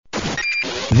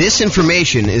This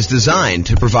information is designed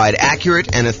to provide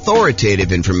accurate and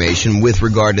authoritative information with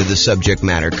regard to the subject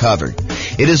matter covered.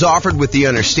 It is offered with the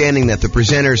understanding that the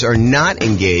presenters are not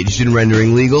engaged in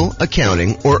rendering legal,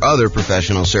 accounting, or other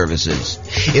professional services.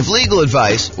 If legal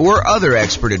advice or other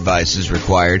expert advice is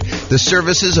required, the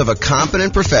services of a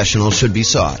competent professional should be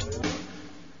sought.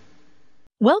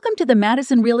 Welcome to the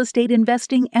Madison Real Estate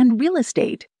Investing and Real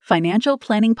Estate Financial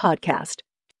Planning Podcast.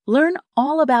 Learn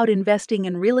all about investing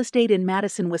in real estate in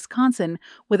Madison, Wisconsin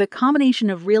with a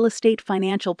combination of real estate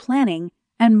financial planning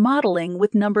and modeling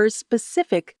with numbers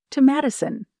specific to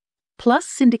Madison. Plus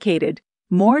syndicated,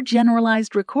 more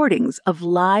generalized recordings of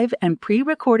live and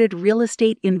pre-recorded real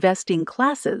estate investing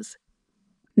classes.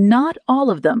 Not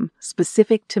all of them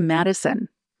specific to Madison.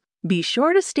 Be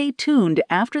sure to stay tuned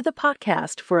after the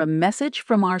podcast for a message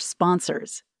from our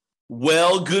sponsors.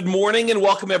 Well, good morning and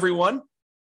welcome, everyone.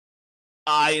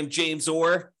 I am James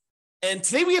Orr, and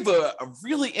today we have a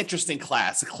really interesting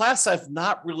class, a class I've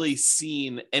not really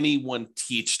seen anyone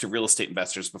teach to real estate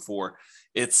investors before.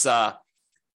 It's, I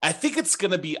think it's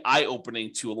going to be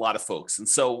eye-opening to a lot of folks, and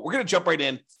so we're going to jump right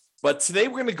in, but today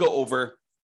we're going to go over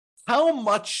how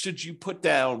much should you put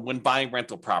down when buying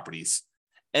rental properties,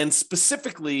 and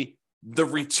specifically the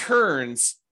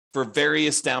returns for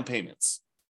various down payments.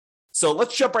 So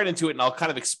let's jump right into it, and I'll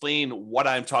kind of explain what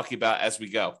I'm talking about as we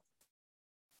go.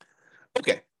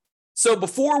 Okay, so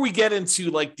before we get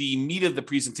into like the meat of the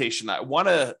presentation, I want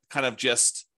to kind of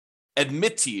just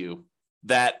admit to you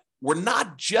that we're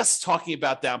not just talking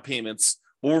about down payments.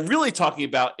 What we're really talking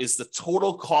about is the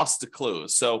total cost to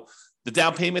close. So the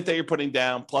down payment that you're putting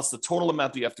down plus the total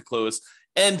amount that you have to close.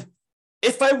 And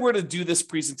if I were to do this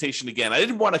presentation again, I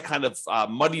didn't want to kind of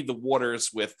muddy the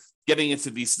waters with getting into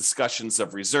these discussions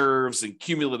of reserves and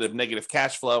cumulative negative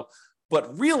cash flow.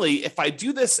 But really, if I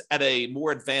do this at a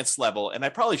more advanced level, and I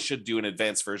probably should do an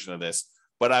advanced version of this,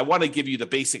 but I want to give you the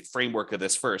basic framework of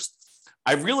this first.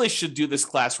 I really should do this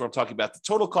class where I'm talking about the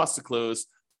total cost to close,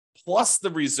 plus the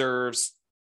reserves,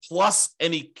 plus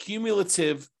any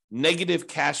cumulative negative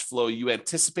cash flow you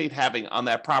anticipate having on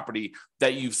that property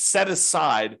that you've set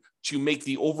aside to make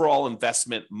the overall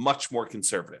investment much more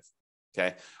conservative.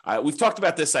 Okay, we've talked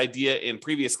about this idea in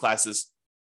previous classes.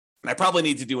 And I probably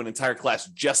need to do an entire class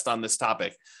just on this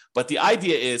topic. But the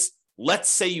idea is, let's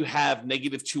say you have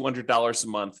negative $200 a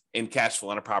month in cash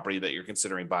flow on a property that you're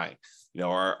considering buying. You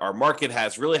know, our market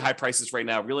has really high prices right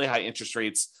now, really high interest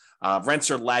rates.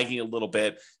 Rents are lagging a little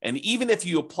bit. And even if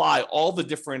you apply all the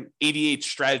different 88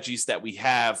 strategies that we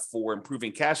have for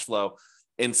improving cash flow,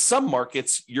 in some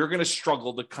markets, you're going to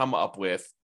struggle to come up with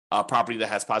a property that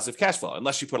has positive cash flow,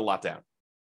 unless you put a lot down.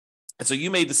 And so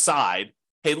you may decide,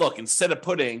 hey, look, instead of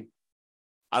putting,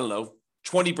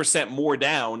 20% more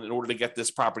down in order to get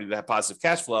this property to have positive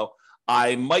cash flow,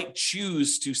 I might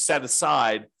choose to set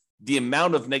aside the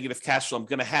amount of negative cash flow I'm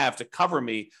going to have to cover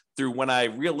me through when I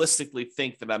realistically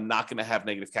think that I'm not going to have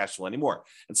negative cash flow anymore.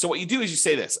 And so what you do is you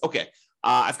say this, okay,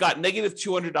 I've got negative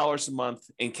 $200 a month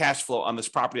in cash flow on this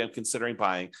property I'm considering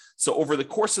buying. So over the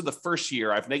course of the first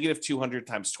year, I have negative 200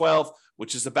 times 12,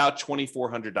 which is about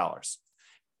 $2,400.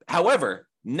 However,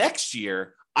 next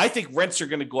year, I think rents are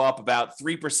going to go up about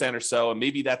 3% or so, and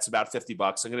maybe that's about $50.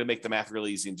 I'm going to make the math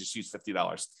really easy and just use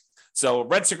 $50. So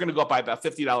rents are going to go up by about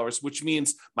 $50, which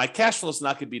means my cash flow is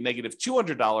not going to be negative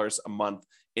 $200 a month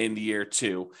in year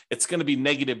two. It's going to be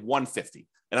negative $150.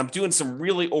 And I'm doing some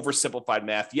really oversimplified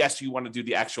math. Yes, you want to do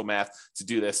the actual math to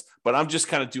do this, but I'm just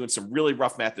kind of doing some really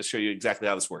rough math to show you exactly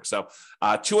how this works. So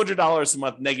 $200 a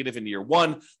month negative in year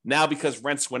one. Now, because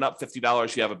rents went up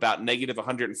 $50, you have about negative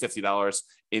 $150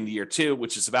 in year two,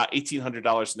 which is about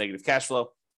 $1,800 negative cash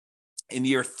flow. In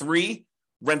year three,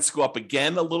 rents go up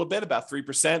again a little bit, about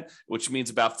 3%, which means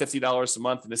about $50 a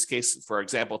month. In this case, for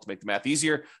example, to make the math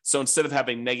easier. So instead of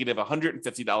having negative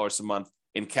 $150 a month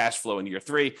in cash flow in year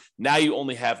three, now you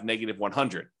only have negative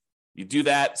 100. You do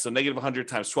that. So negative 100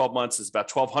 times 12 months is about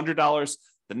 $1,200.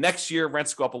 The next year,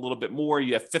 rents go up a little bit more.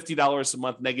 You have $50 a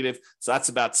month negative. So that's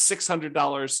about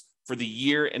 $600 for the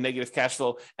year in negative cash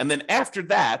flow. And then after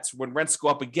that, when rents go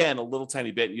up again a little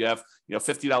tiny bit, you have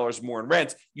 $50 more in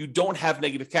rent, you don't have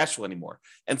negative cash flow anymore.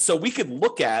 And so we could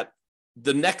look at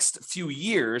the next few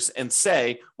years and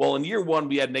say, well, in year one,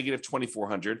 we had negative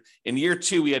 2,400. In year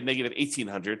two, we had negative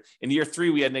 1,800. In year three,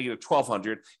 we had negative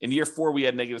 1,200. In year four, we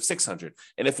had negative 600.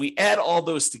 And if we add all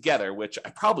those together, which I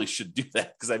probably should do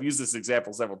that because I've used this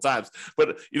example several times,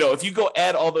 but if you go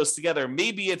add all those together,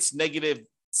 maybe it's negative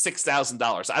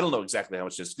 $6,000. I don't know exactly how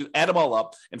much it is. Add them all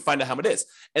up and find out how much it is.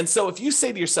 And so if you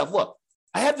say to yourself, look,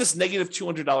 I have this negative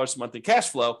 $200 a month in cash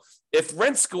flow. If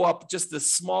rents go up just a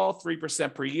small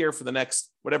 3% per year for the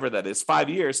next, whatever that is, 5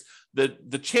 years,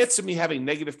 the chance of me having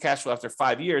negative cash flow after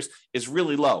 5 years is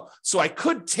really low. So I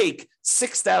could take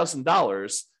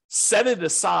 $6,000, set it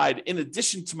aside in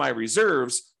addition to my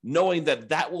reserves, knowing that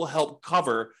that will help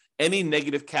cover any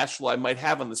negative cash flow I might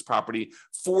have on this property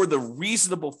for the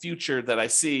reasonable future that I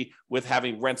see with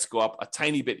having rents go up a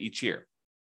tiny bit each year.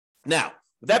 Now,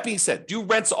 with that being said, do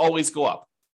rents always go up?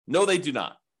 No, they do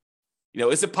not.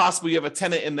 Is it possible you have a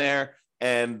tenant in there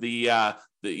and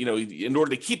in order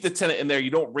to keep the tenant in there,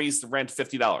 you don't raise the rent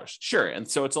 $50? Sure, and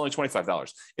so it's only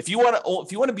 $25. If you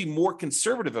want to be more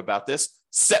conservative about this,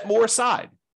 set more aside.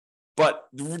 But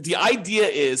the idea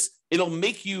is it'll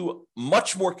make you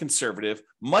much more conservative,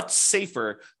 much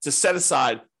safer to set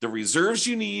aside the reserves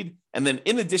you need, and then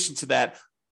in addition to that,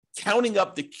 counting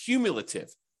up the cumulative,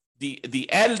 the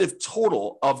additive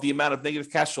total of the amount of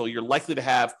negative cash flow you're likely to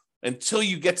have until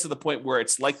you get to the point where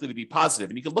it's likely to be positive.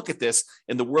 And you can look at this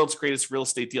in the world's greatest real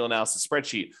estate deal analysis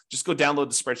spreadsheet. Just go download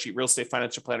the spreadsheet,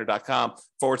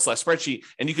 realestatefinancialplanner.com/spreadsheet.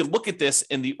 And you can look at this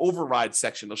in the override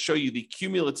section. It'll show you the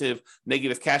cumulative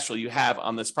negative cash flow you have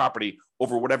on this property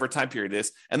over whatever time period it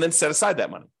is, and then set aside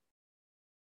that money.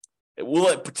 Will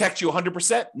it protect you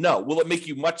 100%? No. Will it make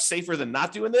you much safer than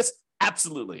not doing this?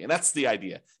 Absolutely. And that's the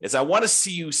idea, is I want to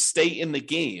see you stay in the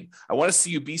game. I want to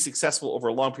see you be successful over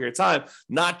a long period of time,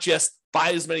 not just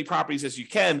buy as many properties as you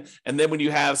can. And then when you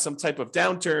have some type of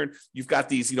downturn, you've got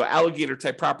these, alligator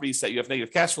type properties that you have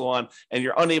negative cash flow on, and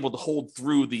you're unable to hold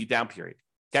through the down period.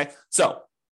 Okay. So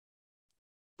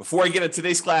before I get into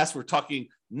today's class, we're talking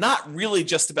not really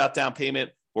just about down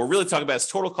payment. What we're really talking about is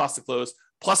total cost to close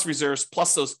plus reserves,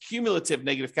 plus those cumulative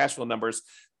negative cash flow numbers.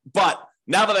 But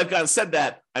now that I've said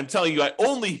that, I'm telling you, I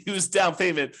only use down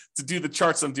payment to do the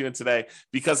charts I'm doing today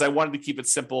because I wanted to keep it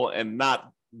simple and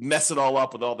not mess it all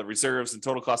up with all the reserves and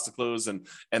total cost to close and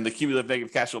the cumulative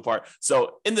negative cash flow part.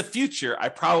 So in the future, I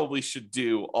probably should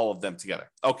do all of them together.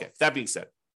 Okay, that being said.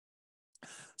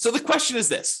 So the question is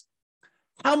this: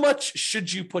 how much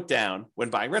should you put down when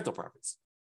buying rental properties?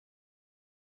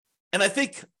 And I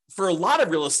think for a lot of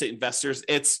real estate investors,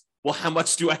 it's, well, how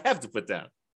much do I have to put down?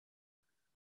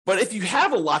 But if you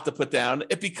have a lot to put down,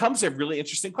 it becomes a really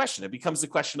interesting question. It becomes the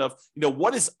question of,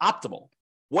 what is optimal?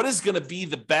 What is going to be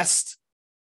the best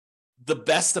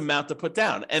amount to put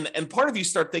down? And part of you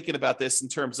start thinking about this in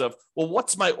terms of, well,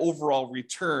 what's my overall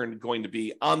return going to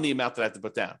be on the amount that I have to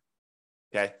put down?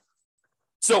 Okay.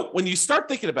 So when you start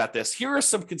thinking about this, here are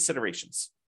some considerations.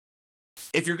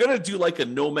 If you're going to do like a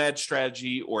nomad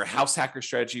strategy or a house hacker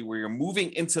strategy where you're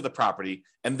moving into the property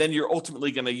and then you're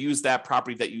ultimately going to use that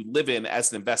property that you live in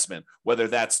as an investment, whether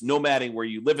that's nomading where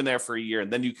you live in there for a year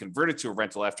and then you convert it to a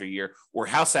rental after a year, or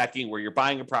house hacking where you're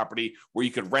buying a property where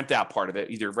you could rent out part of it,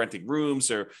 either renting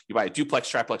rooms or you buy a duplex,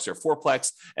 triplex, or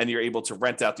fourplex, and you're able to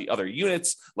rent out the other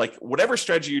units. Like whatever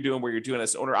strategy you're doing where you're doing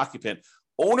as owner-occupant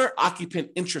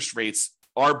interest rates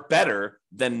are better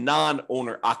than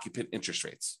non-owner occupant interest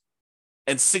rates.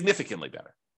 And significantly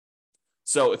better.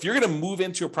 So if you're going to move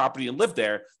into a property and live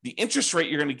there, the interest rate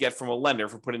you're going to get from a lender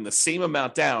for putting the same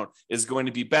amount down is going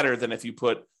to be better than if you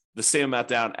put the same amount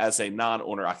down as a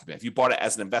non-owner occupant, if you bought it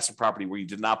as an investment property where you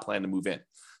did not plan to move in.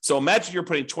 So imagine you're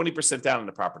putting 20% down in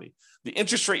the property. The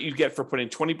interest rate you get for putting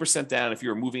 20% down if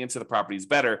you're moving into the property is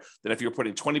better than if you're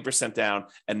putting 20% down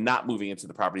and not moving into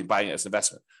the property and buying it as an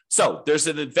investment. So there's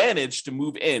an advantage to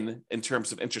move in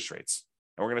terms of interest rates.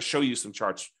 And we're going to show you some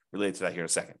charts related to that here in a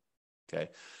second. Okay.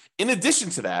 In addition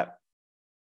to that,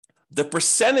 the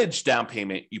percentage down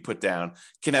payment you put down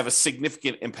can have a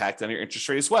significant impact on your interest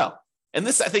rate as well. And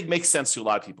this, I think, makes sense to a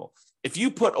lot of people. If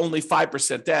you put only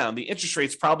 5% down, the interest rate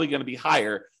is probably going to be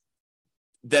higher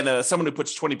than someone who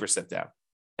puts 20% down.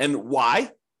 And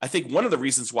why? I think one of the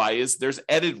reasons why is there's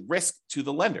added risk to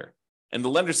the lender. And the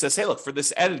lender says, hey, look, for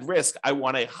this added risk, I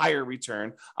want a higher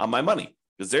return on my money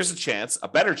because there's a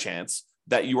better chance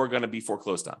that you are going to be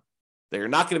foreclosed on, that you're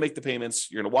not going to make the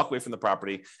payments, you're going to walk away from the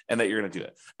property, and that you're going to do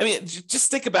it. I mean, just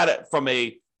think about it from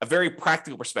a very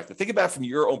practical perspective. Think about it from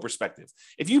your own perspective.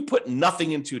 If you put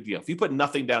nothing into a deal, if you put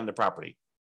nothing down in the property,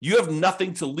 you have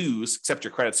nothing to lose except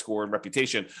your credit score and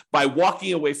reputation by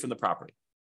walking away from the property.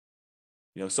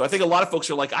 So I think a lot of folks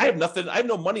are like, I have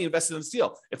no money invested in this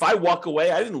deal. If I walk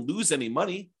away, I didn't lose any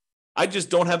money. I just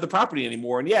don't have the property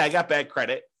anymore. And yeah, I got bad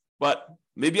credit, but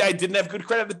maybe I didn't have good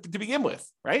credit to begin with,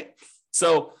 right?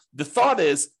 So the thought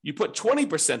is you put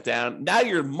 20% down, now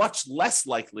you're much less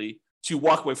likely to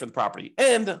walk away from the property.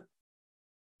 And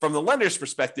from the lender's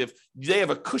perspective, they have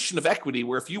a cushion of equity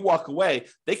where if you walk away,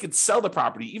 they could sell the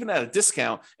property even at a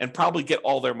discount and probably get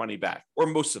all their money back or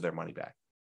most of their money back.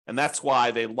 And that's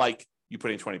why they like you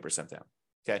put in 20% down.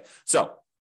 Okay. So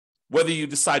whether you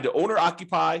decide to own or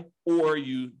occupy, or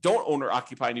you don't own or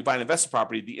occupy and you buy an investment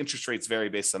property, the interest rates vary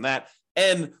based on that.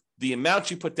 And the amount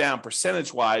you put down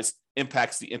percentage-wise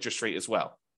impacts the interest rate as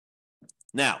well.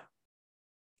 Now,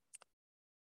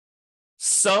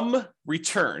 some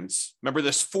returns, remember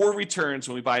there's 4 returns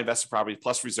when we buy investment properties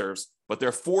plus reserves, but there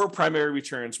are 4 primary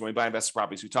returns when we buy investment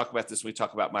properties. We talk about this when we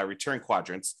talk about my return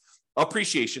quadrants.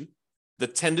 Appreciation, the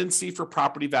tendency for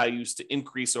property values to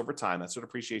increase over time. That's what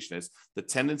appreciation is. The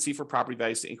tendency for property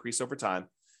values to increase over time.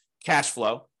 Cash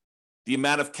flow, the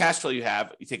amount of cash flow you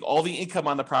have. You take all the income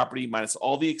on the property minus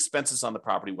all the expenses on the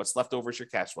property. What's left over is your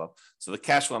cash flow. So the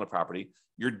cash flow on the property,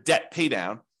 your debt pay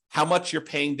down, how much you're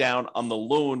paying down on the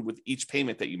loan with each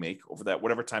payment that you make over that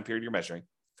whatever time period you're measuring.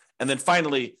 And then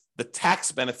finally, the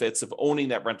tax benefits of owning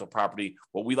that rental property,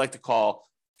 what we like to call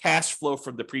cash flow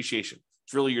from depreciation.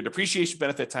 It's really your depreciation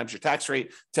benefit times your tax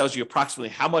rate, tells you approximately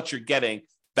how much you're getting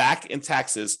back in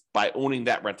taxes by owning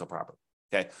that rental property.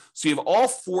 Okay, so you have all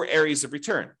 4 areas of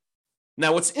return.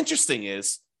 Now, what's interesting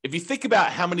is if you think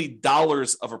about how many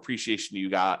dollars of appreciation you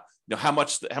got, how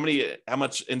much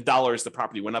in dollars the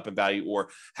property went up in value, or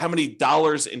how many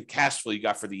dollars in cash flow you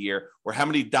got for the year, or how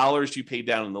many dollars you paid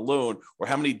down in the loan, or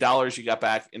how many dollars you got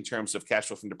back in terms of cash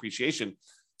flow from depreciation,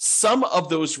 some of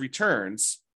those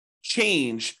returns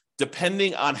change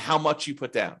depending on how much you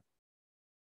put down.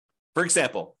 For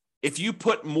example, if you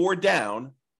put more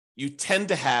down, you tend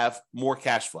to have more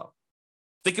cash flow.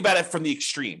 Think about it from the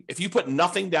extreme. If you put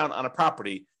nothing down on a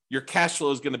property, your cash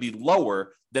flow is going to be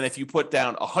lower than if you put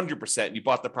down 100% and you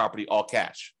bought the property all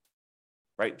cash,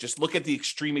 right? Just look at the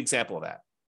extreme example of that.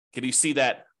 Can you see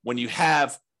that when you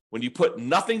put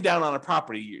nothing down on a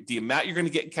property, the amount you're going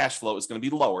to get in cash flow is going to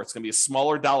be lower. It's going to be a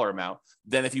smaller dollar amount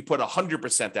than if you put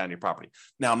 100% down your property.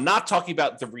 Now, I'm not talking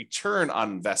about the return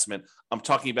on investment. I'm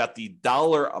talking about the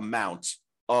dollar amount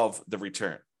of the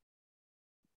return.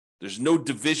 There's no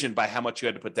division by how much you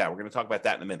had to put down. We're going to talk about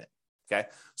that in a minute. Okay.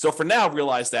 So for now,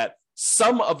 realize that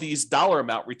some of these dollar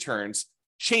amount returns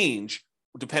change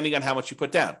depending on how much you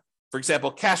put down. For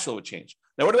example, cash flow would change.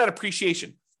 Now, what about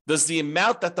appreciation? Does the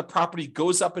amount that the property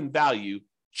goes up in value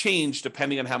change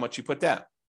depending on how much you put down?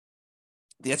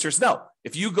 The answer is no.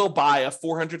 If you go buy a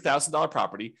 $400,000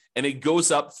 property and it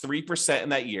goes up 3% in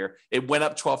that year, it went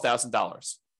up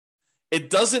 $12,000. It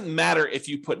doesn't matter if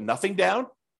you put nothing down,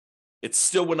 it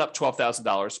still went up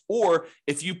 $12,000. Or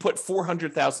if you put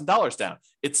 $400,000 down,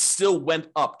 it still went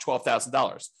up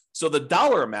 $12,000. So the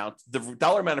dollar amount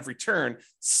of return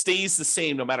stays the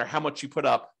same no matter how much you put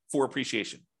up for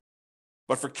appreciation.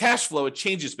 But for cash flow, it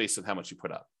changes based on how much you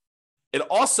put up. It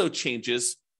also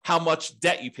changes how much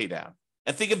debt you pay down.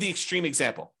 And think of the extreme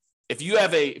example. If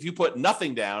you put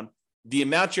nothing down, the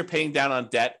amount you're paying down on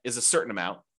debt is a certain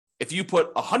amount. If you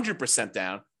put 100%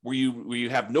 down, where you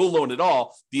have no loan at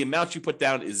all, the amount you put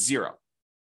down is 0.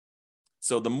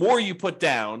 So the more you put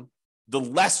down, the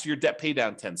less your debt pay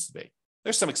down tends to be.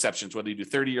 There's some exceptions, whether you do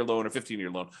 30-year loan or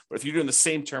 15-year loan. But if you're doing the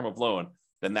same term of loan,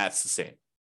 then that's the same. It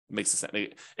makes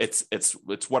sense.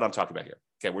 It's what I'm talking about here.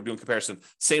 Okay, we're doing comparison,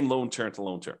 same loan term to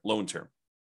loan term.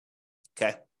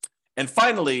 Okay, and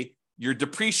finally, your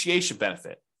depreciation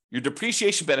benefit. Your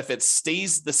depreciation benefit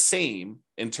stays the same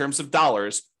in terms of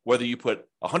dollars, whether you put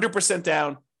 100%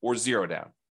 down or 0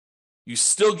 down. You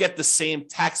still get the same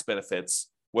tax benefits,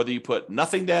 whether you put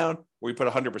nothing down or you put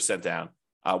 100% down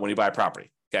when you buy a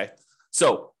property. Okay.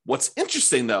 So what's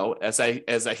interesting though, as I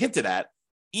hinted at,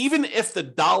 even if the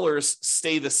dollars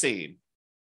stay the same,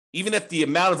 even if the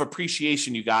amount of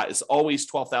appreciation you got is always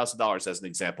 $12,000 as an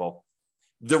example,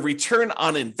 the return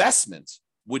on investment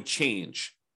would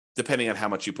change depending on how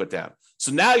much you put down.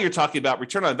 So now you're talking about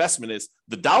return on investment is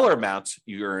the dollar amount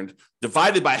you earned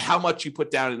divided by how much you put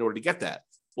down in order to get that.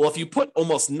 Well, if you put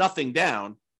almost nothing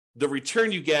down, the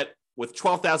return you get with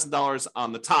 $12,000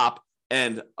 on the top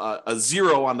and a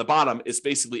 0 on the bottom is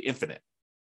basically infinite.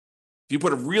 If you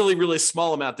put a really, really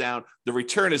small amount down, the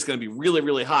return is going to be really,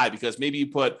 really high because maybe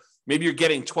you're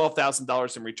getting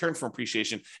 $12,000 in return from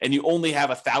appreciation and you only have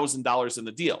 $1,000 in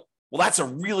the deal. Well, that's a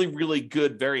really, really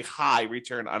good, very high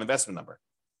return on investment number.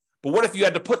 But what if you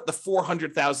had to put the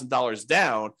 $400,000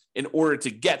 down in order to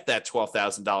get that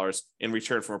 $12,000 in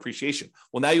return from appreciation?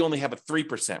 Well, now you only have a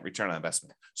 3% return on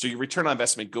investment. So your return on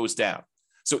investment goes down.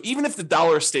 So even if the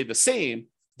dollars stay the same,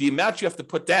 the amount you have to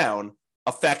put down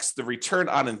affects the return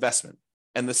on investment.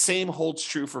 And the same holds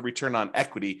true for return on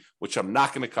equity, which I'm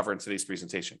not going to cover in today's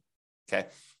presentation. Okay.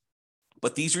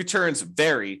 But these returns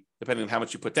vary depending on how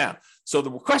much you put down. So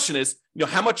the question is,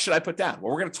 how much should I put down?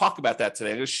 Well, we're going to talk about that today.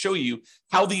 I'm going to show you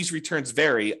how these returns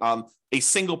vary on a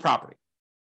single property.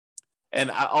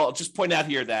 And I'll just point out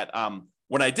here that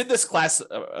when I did this class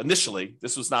initially,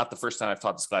 this was not the first time I've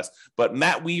taught this class, but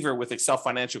Matt Weaver with Excel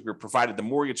Financial Group provided the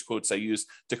mortgage quotes I used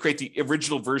to create the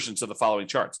original versions of the following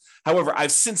charts. However,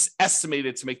 I've since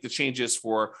estimated to make the changes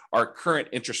for our current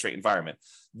interest rate environment.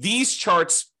 These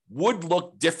charts would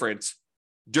look different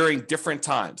during different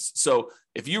times. So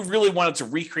if you really wanted to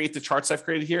recreate the charts I've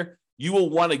created here, you will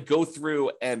want to go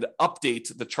through and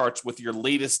update the charts with your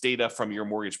latest data from your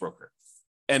mortgage broker.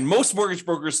 And most mortgage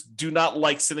brokers do not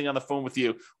like sitting on the phone with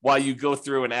you while you go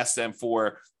through and ask them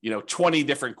for, 20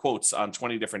 different quotes on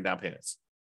 20 different down payments.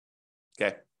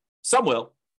 Okay. Some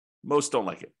will, most don't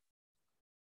like it.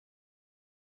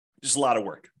 Just a lot of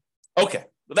work. Okay.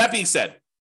 With that being said,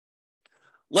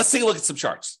 let's take a look at some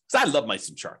charts. Because I love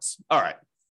some charts. All right.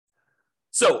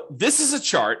 So this is a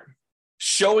chart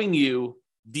showing you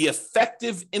the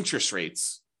effective interest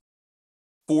rates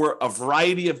for a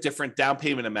variety of different down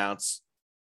payment amounts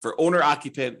for owner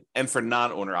occupant and for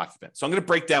non-owner occupant. So I'm going to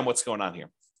break down what's going on here.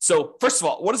 So first of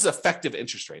all, what is effective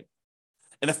interest rate?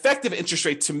 An effective interest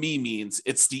rate to me means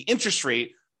it's the interest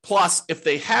rate plus if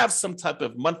they have some type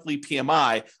of monthly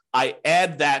PMI, I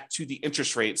add that to the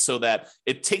interest rate so that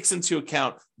it takes into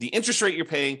account the interest rate you're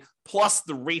paying plus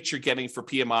the rate you're getting for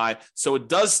PMI. So it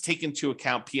does take into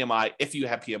account PMI if you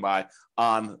have PMI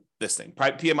on this thing.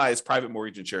 PMI is private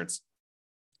mortgage insurance.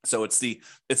 So it's the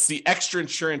extra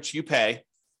insurance you pay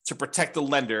to protect the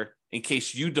lender in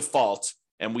case you default.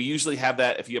 And we usually have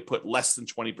that if you put less than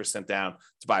 20% down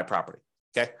to buy a property.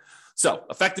 Okay. So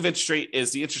effective interest rate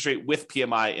is the interest rate with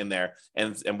PMI in there.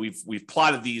 And we've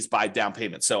plotted these by down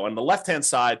payment. So on the left-hand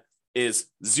side is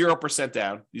 0%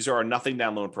 down. These are our nothing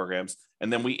down loan programs.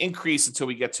 And then we increase until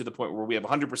we get to the point where we have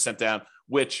 100% down,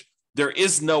 which there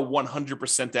is no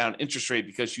 100% down interest rate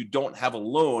because you don't have a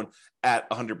loan at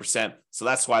 100%. So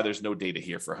that's why there's no data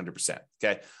here for 100%.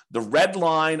 Okay. The red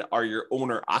line are your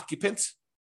owner occupant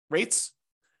rates.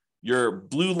 Your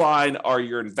blue line are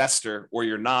your investor or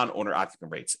your non-owner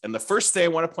occupant rates. And the first thing I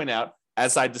want to point out,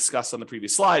 as I discussed on the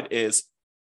previous slide, is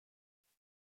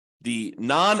the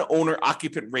non-owner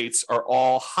occupant rates are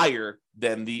all higher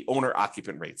than the owner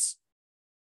occupant rates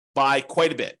by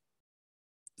quite a bit.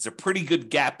 There's a pretty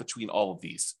good gap between all of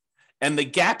these. And the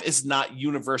gap is not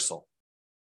universal,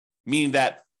 meaning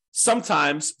that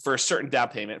sometimes for a certain down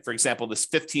payment, for example, this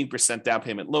 15% down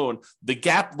payment loan, the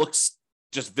gap looks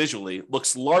just visually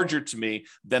looks larger to me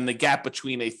than the gap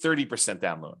between a 30%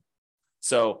 down loan.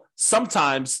 So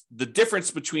sometimes the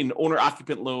difference between an owner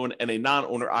occupant loan and a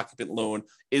non-owner occupant loan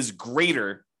is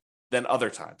greater than other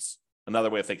times. Another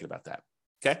way of thinking about that.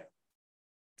 Okay.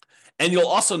 And you'll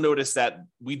also notice that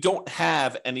we don't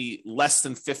have any less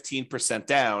than 15%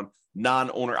 down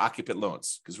non-owner occupant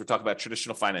loans because we're talking about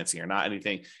traditional financing here, not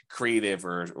anything creative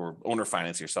or owner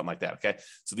financing or something like that. Okay.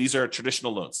 So these are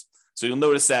traditional loans. So you'll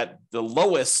notice that the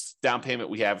lowest down payment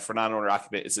we have for non-owner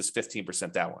occupant is this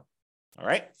 15% down one. All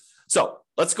right. So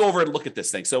let's go over and look at this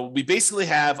thing. So we basically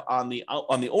have on the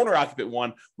owner occupant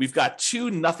one, we've got two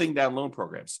nothing down loan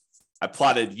programs. I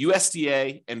plotted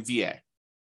USDA and VA.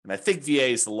 And I think VA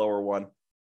is the lower one.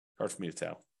 Hard for me to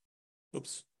tell.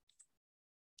 Oops.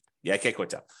 Yeah, I can't quite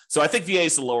tell. So I think VA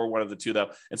is the lower one of the two, though.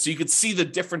 And so you can see the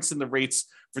difference in the rates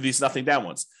for these nothing down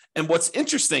ones. And what's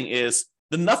interesting is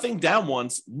the nothing down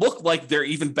ones look like they're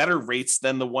even better rates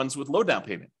than the ones with low down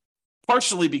payment,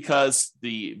 partially because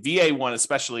the VA one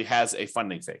especially has a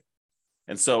funding fee.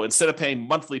 And so instead of paying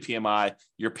monthly PMI,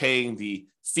 you're paying the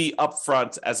fee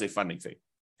upfront as a funding fee.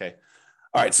 Okay.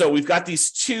 All right. So we've got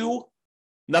these two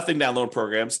nothing down loan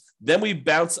programs. Then we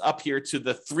bounce up here to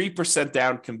the 3%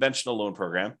 down conventional loan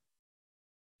program,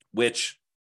 which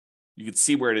you can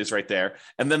see where it is right there.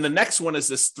 And then the next one is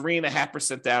this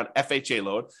 3.5% down FHA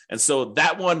loan. And so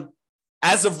that one,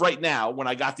 as of right now, when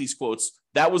I got these quotes,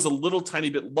 that was a little tiny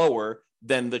bit lower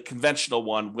than the conventional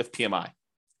one with PMI.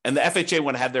 And the FHA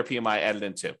one had their PMI added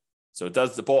in too. So it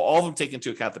does all of them take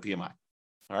into account the PMI.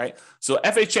 All right. So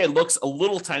FHA looks a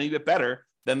little tiny bit better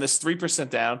than this 3%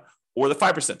 down or the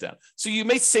 5% down. So you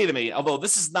may say to me, although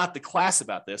this is not the class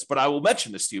about this, but I will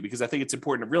mention this to you because I think it's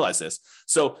important to realize this.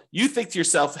 So you think to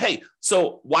yourself, hey,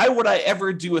 so why would I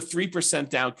ever do a 3%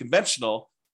 down conventional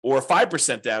or a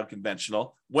 5% down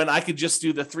conventional when I could just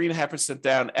do the 3.5%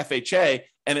 down FHA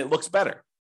and it looks better?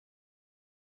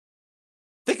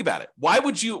 Think about it. Why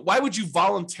would you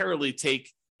voluntarily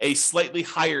take a slightly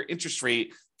higher interest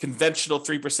rate conventional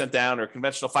 3% down or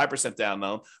conventional 5% down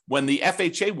loan when the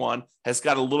FHA one has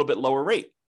got a little bit lower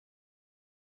rate?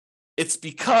 It's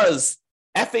because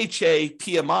FHA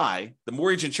PMI, the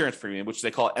mortgage insurance premium, which they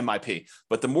call MIP,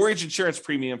 but the mortgage insurance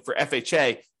premium for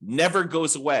FHA never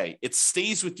goes away. It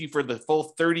stays with you for the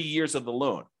full 30 years of the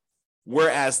loan.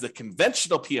 whereas the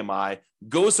conventional PMI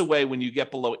goes away when you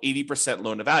get below 80%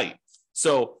 loan to value.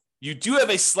 So you do have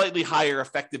a slightly higher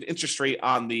effective interest rate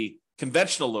on the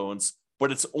conventional loans,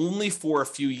 but it's only for a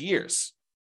few years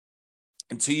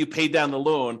until you pay down the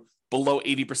loan below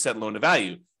 80% loan to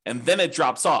value. And then it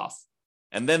drops off.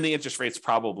 And then the interest rate's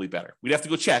probably better. We'd have to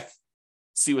go check,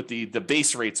 see what the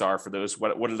base rates are for those,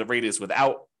 what the rate is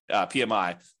without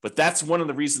PMI. But that's one of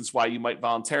the reasons why you might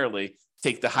voluntarily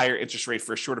take the higher interest rate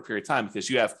for a shorter period of time, because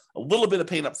you have a little bit of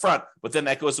pain up front, but then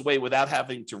that goes away without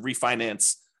having to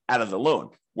refinance out of the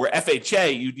loan. Where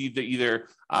FHA, you need to either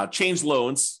change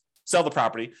loans, sell the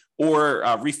property, or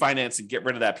refinance and get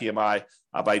rid of that PMI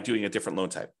by doing a different loan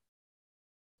type.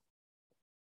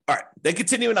 All right, then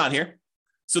continuing on here.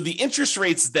 So the interest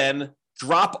rates then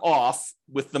drop off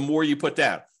with the more you put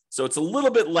down. So it's a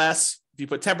little bit less if you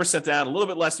put 10% down, a little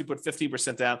bit less if you put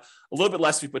 15% down, a little bit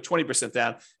less if you put 20%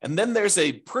 down. And then there's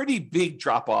a pretty big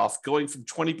drop off going from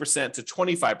 20% to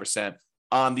 25%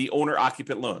 on the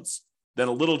owner-occupant loans. Then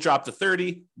a little drop to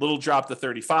 30, little drop to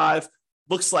 35.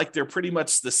 Looks like they're pretty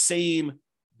much the same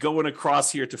going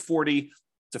across here to 40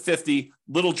 to 50,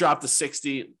 little drop to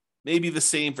 60, maybe the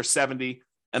same for 70,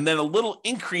 and then a little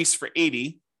increase for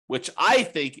 80, which I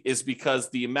think is because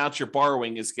the amount you're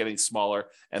borrowing is getting smaller.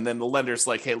 And then the lender's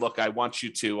like, hey, look, I want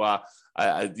you to,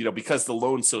 because the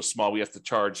loan's so small, we have to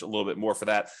charge a little bit more for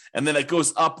that. And then it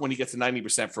goes up when you get to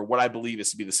 90% for what I believe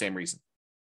is to be the same reason.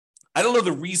 I don't know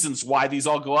the reasons why these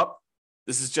all go up.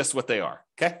 This is just what they are,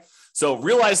 okay? So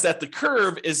realize that the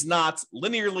curve is not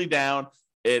linearly down.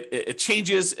 It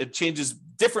changes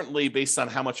differently based on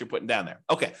how much you're putting down there.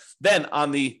 Okay, then on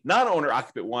the non-owner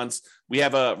occupant ones, we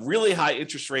have a really high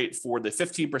interest rate for the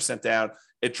 15% down.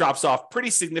 It drops off pretty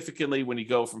significantly when you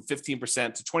go from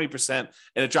 15% to 20%, and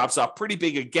it drops off pretty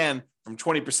big again from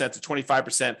 20% to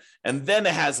 25%. And then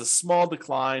it has a small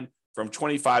decline from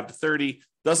 25 to 30.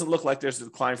 Doesn't look like there's a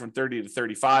decline from 30 to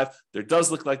 35. There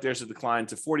does look like there's a decline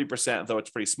to 40%, though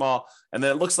it's pretty small. And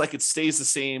then it looks like it stays the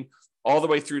same all the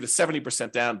way through to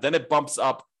 70% down. Then it bumps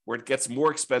up where it gets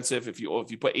more expensive if you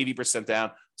put 80% down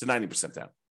to 90% down.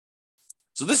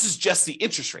 So this is just the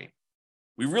interest rate.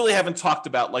 We really haven't talked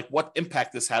about like what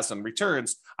impact this has on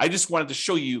returns. I just wanted to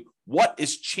show you what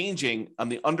is changing on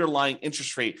the underlying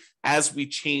interest rate as we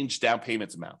change down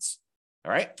payment amounts.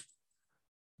 All right.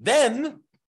 Then,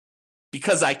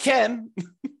 because I can,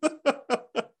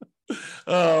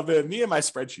 oh man, me and my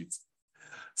spreadsheets.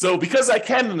 So because I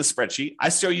can in the spreadsheet, I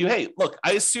show you, hey, look,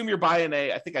 I assume you're buying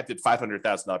I think I did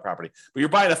 $500,000 property, but you're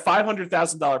buying a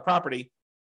 $500,000 property,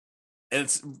 and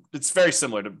it's very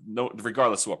similar to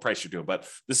regardless of what price you're doing, but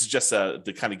this is just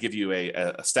to kind of give you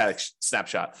a static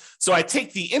snapshot. So I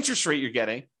take the interest rate you're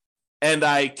getting, and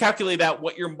I calculate out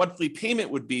what your monthly payment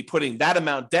would be, putting that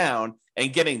amount down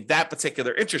and getting that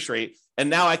particular interest rate. And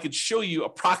now I could show you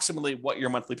approximately what your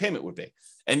monthly payment would be.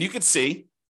 And you could see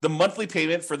the monthly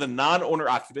payment for the non-owner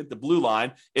occupant, the blue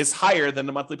line, is higher than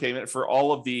the monthly payment for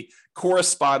all of the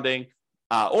corresponding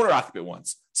owner occupant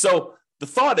ones. So the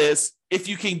thought is, if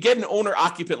you can get an owner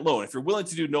occupant loan, if you're willing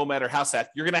to do no matter house hack,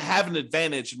 you're going to have an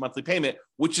advantage in monthly payment,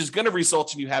 which is going to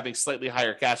result in you having slightly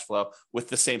higher cash flow with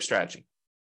the same strategy.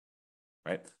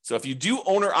 Right? So if you do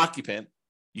owner occupant,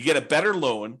 you get a better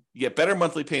loan, you get better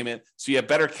monthly payment, so you have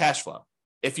better cash flow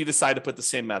if you decide to put the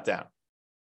same amount down.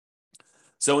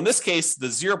 So in this case, the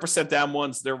 0% down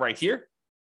ones, they're right here.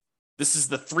 This is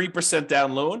the 3%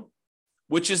 down loan,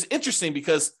 which is interesting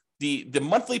because the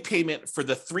monthly payment for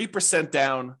the 3%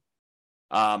 down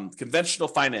conventional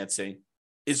financing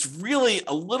is really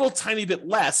a little tiny bit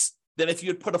less than if you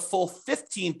had put a full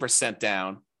 15%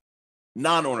 down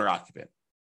non-owner occupant.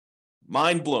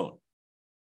 Mind blown.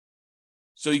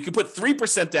 So you could put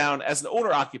 3% down as an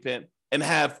owner occupant and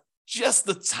have just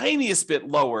the tiniest bit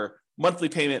lower monthly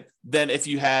payment than if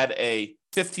you had a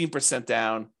 15%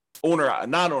 down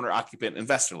non-owner occupant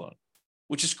investor loan,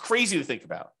 which is crazy to think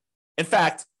about. In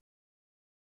fact,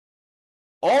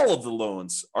 all of the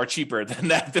loans are cheaper than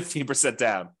that 15%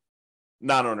 down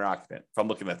non-owner occupant, if I'm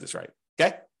looking at this right.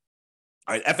 Okay.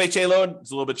 All right. FHA loan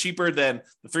is a little bit cheaper than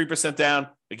the 3% down.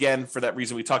 Again, for that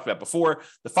reason we talked about before.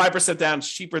 The 5% down is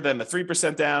cheaper than the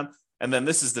 3% down. And then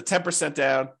this is the 10%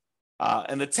 down.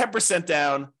 And the 10%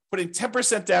 down, putting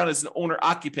 10% down as an owner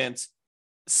occupant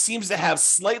seems to have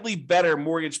slightly better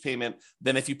mortgage payment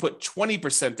than if you put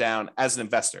 20% down as an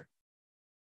investor.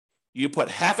 You put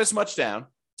half as much down,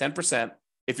 10%,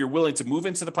 if you're willing to move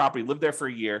into the property, live there for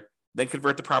a year, then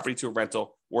convert the property to a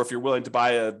rental, or if you're willing to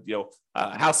buy a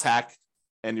house hack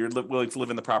and you're willing to live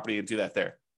in the property and do that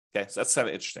there. Okay, so that's kind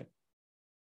of interesting.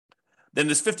 Then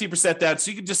there's 50% down,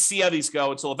 so you can just see how these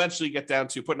go until eventually you get down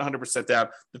to putting 100% down.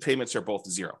 The payments are both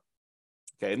zero.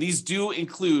 Okay, and these do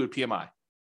include PMI.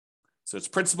 So it's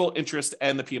principal, interest,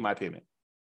 and the PMI payment.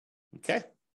 Okay.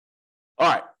 All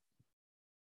right.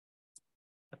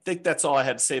 I think that's all I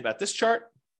had to say about this chart.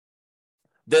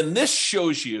 Then this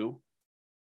shows you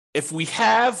if we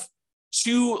have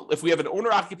an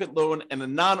owner-occupant loan and a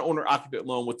non-owner-occupant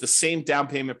loan with the same down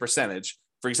payment percentage.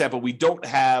 For example, we don't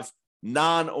have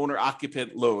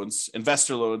non-owner-occupant loans,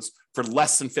 investor loans, for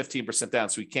less than 15% down.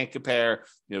 So we can't compare,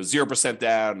 0%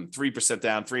 down, 3%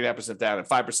 down, 3.5% down, and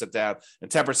 5% down,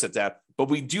 and 10% down. But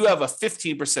we do have a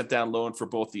 15% down loan for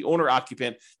both the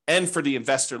owner-occupant and for the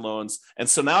investor loans. And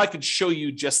so now I could show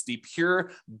you just the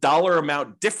pure dollar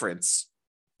amount difference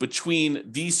between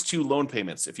these two loan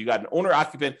payments, if you got an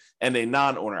owner-occupant and a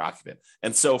non-owner-occupant.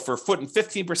 And so for putting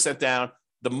 15% down,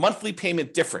 the monthly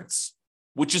payment difference,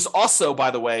 which is also, by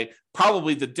the way,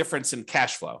 probably the difference in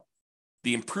cash flow,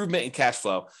 the improvement in cash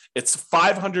flow, it's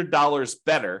 $500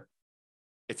 better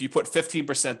if you put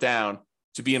 15% down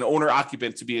to be an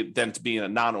owner-occupant than to be a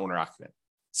non-owner-occupant.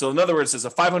 So in other words, there's a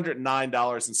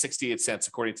 $509.68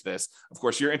 according to this. Of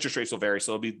course, your interest rates will vary,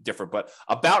 so it'll be different, but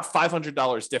about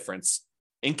 $500 difference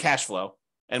in cash flow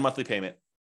and monthly payment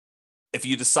if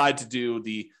you decide to do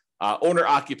the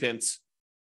owner-occupant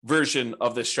version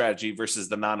of this strategy versus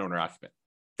the non-owner-occupant.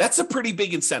 That's a pretty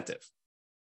big incentive.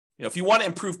 If you want to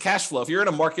improve cash flow, if you're in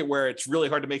a market where it's really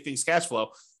hard to make things cash flow,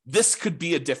 this could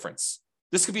be a difference.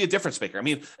 This could be a difference maker. I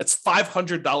mean, it's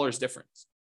 $500 difference,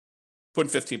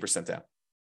 putting 15% down.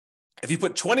 If you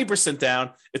put 20%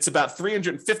 down, it's about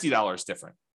 $350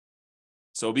 different.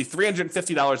 So it'll be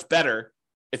 $350 better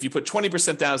if you put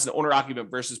 20% down as an owner-occupant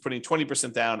versus putting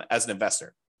 20% down as an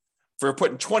investor. For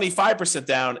putting 25%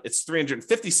 down, it's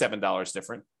 $357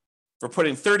 different. For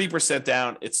putting 30%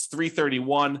 down, it's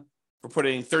 $331. For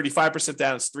putting 35%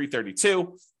 down, it's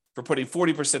 $332. For putting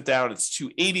 40% down, it's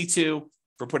 $282.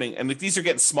 And these are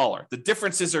getting smaller. The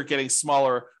differences are getting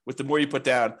smaller with the more you put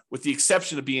down, with the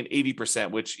exception of being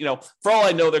 80%, which, for all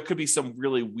I know, there could be some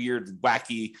really weird,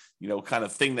 wacky, kind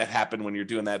of thing that happened when you're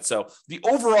doing that. So the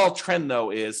overall trend, though,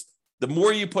 is the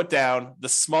more you put down, the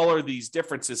smaller these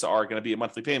differences are going to be in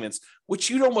monthly payments,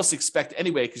 which you'd almost expect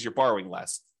anyway because you're borrowing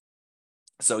less.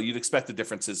 So you'd expect the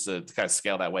differences to kind of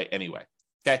scale that way anyway.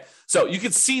 Okay, so you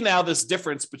can see now this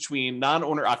difference between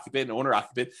non-owner occupant and owner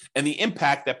occupant and the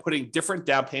impact that putting different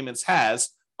down payments has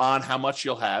on how much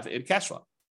you'll have in cash flow.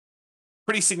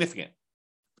 Pretty significant.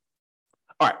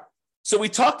 All right, so we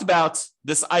talked about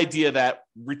this idea that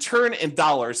return in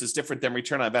dollars is different than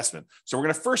return on investment. So we're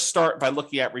going to first start by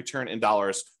looking at return in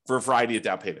dollars for a variety of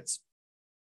down payments.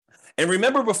 And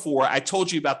remember before, I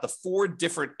told you about the 4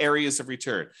 different areas of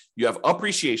return. You have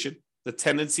appreciation, the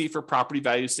tendency for property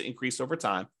values to increase over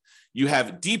time. You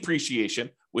have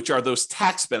depreciation, which are those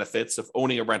tax benefits of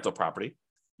owning a rental property.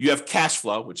 You have cash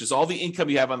flow, which is all the income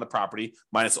you have on the property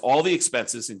minus all the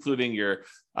expenses, including your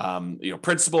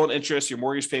principal and interest, your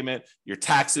mortgage payment, your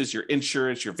taxes, your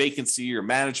insurance, your vacancy, your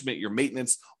management, your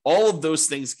maintenance. All of those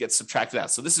things get subtracted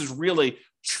out. So this is really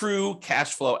true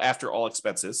cash flow after all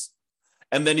expenses.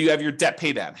 And then you have your debt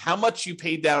pay down. How much you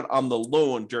paid down on the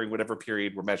loan during whatever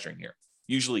period we're measuring here,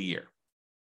 usually a year.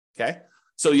 Okay.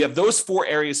 So you have those 4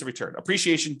 areas of return: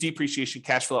 appreciation, depreciation,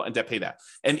 cash flow, and debt pay down.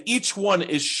 And each one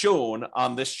is shown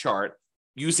on this chart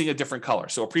using a different color.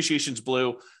 So appreciation is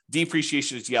blue,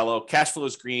 depreciation is yellow, cash flow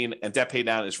is green, and debt pay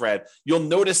down is red. You'll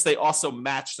notice they also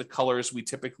match the colors we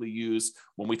typically use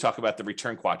when we talk about the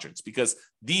return quadrants, because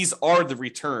these are the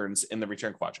returns in the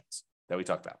return quadrants that we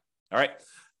talked about. All right.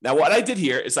 Now, what I did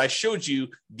here is I showed you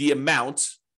the amount.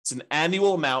 It's an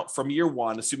annual amount from year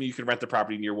 1, assuming you can rent the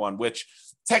property in year 1, which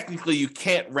technically you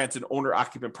can't rent an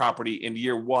owner-occupant property in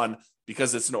year 1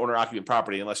 because it's an owner-occupant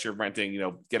property unless you're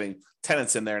renting, getting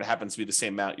tenants in there, and it happens to be the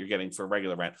same amount you're getting for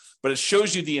regular rent. But it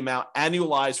shows you the amount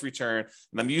annualized return,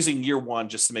 and I'm using year 1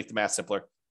 just to make the math simpler.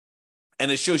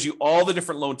 And it shows you all the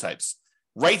different loan types.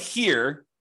 Right here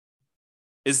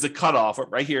is the cutoff.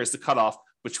 Right here is the cutoff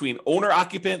between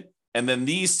owner-occupant, and then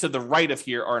these to the right of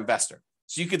here are investor.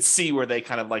 So you could see where they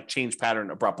kind of like change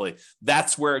pattern abruptly.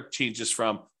 That's where it changes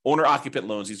from owner-occupant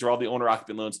loans. These are all the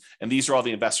owner-occupant loans, and these are all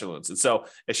the investor loans. And so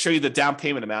I show you the down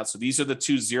payment amount. So these are the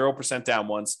 2 0% down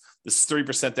ones. This is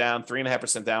 3% down,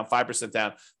 3.5% down, 5%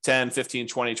 down, 10, 15,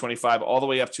 20, 25, all the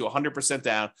way up to 100%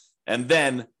 down. And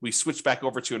then we switch back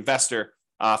over to investor,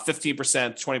 15%,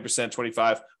 20%,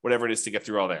 25, whatever it is to get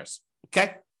through all theirs.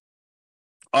 Okay?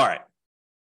 All right.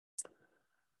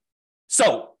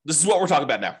 So this is what we're talking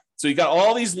about now. So you got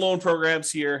all these loan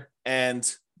programs here, and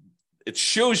it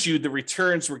shows you the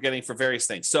returns we're getting for various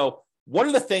things. So one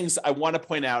of the things I want to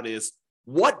point out is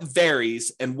what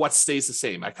varies and what stays the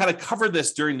same. I kind of covered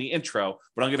this during the intro,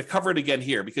 but I'm going to cover it again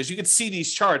here because you can see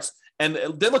these charts and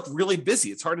they look really busy.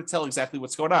 It's hard to tell exactly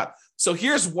what's going on. So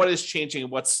here's what is changing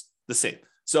and what's the same.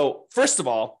 So first of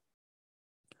all,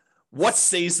 what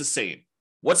stays the same?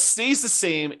 What stays the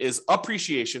same is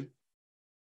appreciation.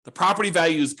 The property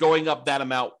value is going up that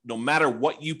amount no matter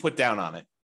what you put down on it.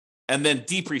 And then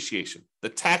depreciation. The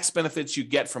tax benefits you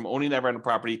get from owning that rental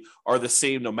property are the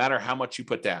same no matter how much you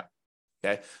put down.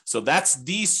 Okay, so that's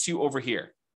these two over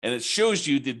here. And it shows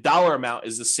you the dollar amount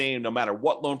is the same no matter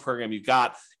what loan program you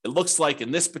got. It looks like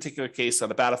in this particular case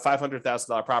on about a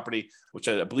 $500,000 property, which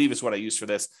I believe is what I use for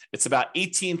this, it's about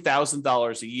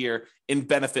 $18,000 a year in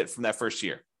benefit from that first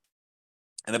year.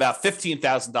 And about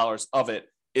 $15,000 of it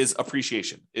is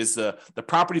appreciation, is the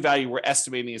property value we're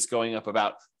estimating is going up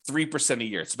about 3% a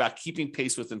year. It's about keeping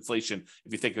pace with inflation,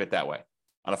 if you think of it that way,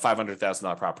 on a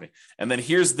 $500,000 property. And then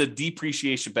here's the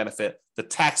depreciation benefit, the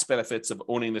tax benefits of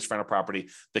owning this rental property,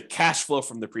 the cash flow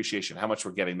from depreciation, how much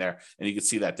we're getting there. And you can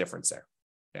see that difference there.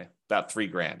 Okay, about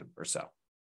 $3,000 or so.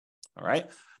 All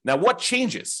right. Now, what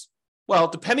changes? Well,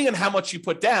 depending on how much you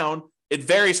put down, it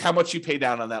varies how much you pay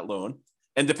down on that loan.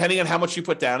 And depending on how much you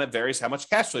put down, it varies how much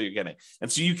cash flow you're getting. And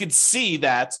so you can see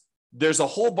that there's a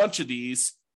whole bunch of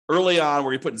these early on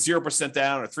where you put 0%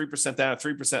 down or 3% down or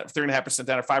 3%, 3.5%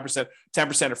 down or 5%,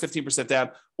 10% or 15% down,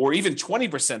 or even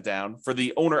 20% down for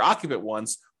the owner occupant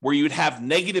ones where you'd have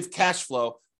negative cash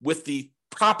flow with the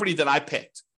property that I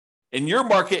picked. In your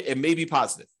market, it may be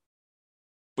positive,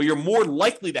 but you're more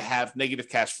likely to have negative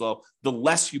cash flow the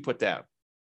less you put down.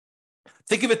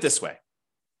 Think of it this way.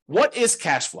 What is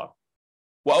cash flow?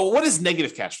 Well, what is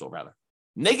negative cash flow, rather?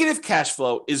 Negative cash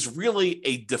flow is really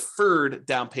a deferred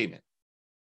down payment.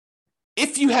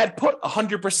 If you had put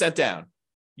 100% down,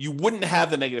 you wouldn't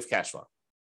have the negative cash flow,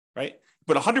 right?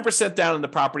 Put 100% down in the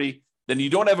property, then you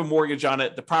don't have a mortgage on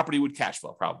it, the property would cash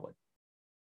flow probably.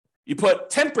 You put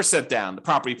 10% down, the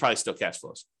property probably still cash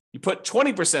flows. You put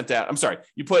 20% down,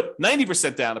 you put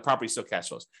 90% down, the property still cash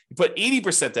flows. You put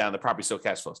 80% down, the property still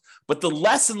cash flows. But the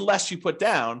less and less you put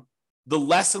down, the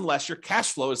less and less your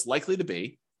cash flow is likely to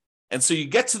be. And so you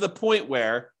get to the point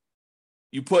where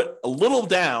you put a little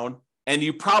down and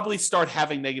you probably start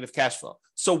having negative cash flow.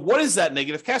 So what is that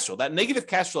negative cash flow? That negative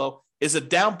cash flow is a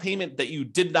down payment that you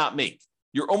did not make.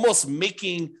 You're almost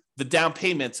making the down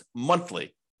payment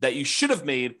monthly that you should have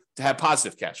made to have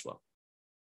positive cash flow.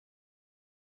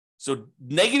 So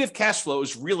negative cash flow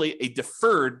is really a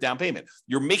deferred down payment.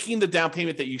 You're making the down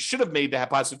payment that you should have made to have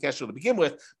positive cash flow to begin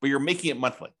with, but you're making it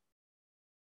monthly.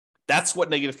 That's what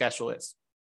negative cash flow is.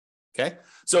 Okay.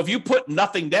 So if you put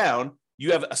nothing down,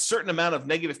 you have a certain amount of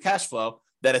negative cash flow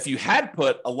that if you had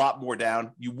put a lot more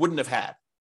down, you wouldn't have had.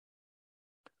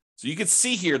 So you can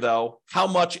see here, though, how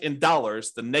much in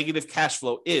dollars the negative cash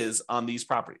flow is on these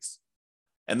properties.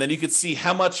 And then you can see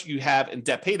how much you have in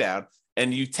debt pay down.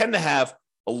 And you tend to have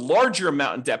a larger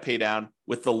amount in debt pay down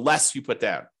with the less you put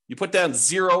down. You put down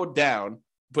zero down,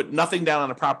 put nothing down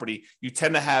on a property, you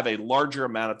tend to have a larger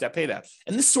amount of debt pay down.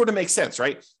 And this sort of makes sense,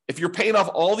 right? If you're paying off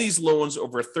all these loans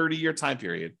over a 30-year time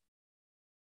period,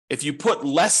 if you put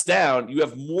less down, you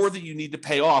have more that you need to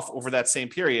pay off over that same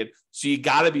period. So you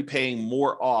got to be paying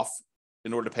more off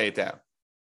in order to pay it down.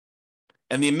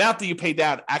 And the amount that you pay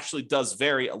down actually does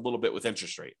vary a little bit with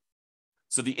interest rate.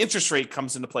 So the interest rate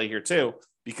comes into play here too,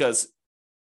 because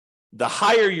the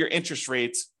higher your interest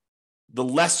rates, the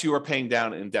less you are paying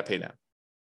down in debt pay down.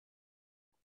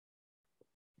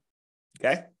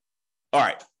 Okay. All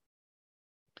right.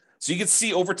 So you can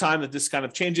see over time that this kind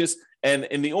of changes. And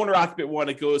in the owner occupant one,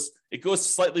 it goes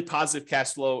slightly positive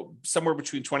cash flow, somewhere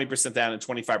between 20% down and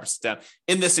 25% down.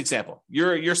 In this example,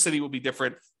 your city will be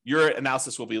different. Your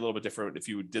analysis will be a little bit different if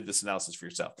you did this analysis for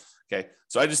yourself. Okay.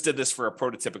 So I just did this for a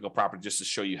prototypical property just to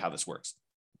show you how this works.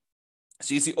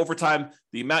 So you see over time,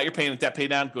 the amount you're paying in debt pay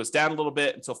down goes down a little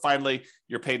bit until finally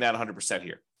you're paying down 100%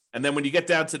 here. And then when you get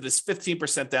down to this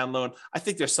 15% down loan, I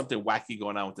think there's something wacky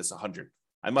going on with this 100.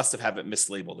 I must have it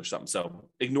mislabeled or something. So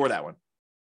ignore that one.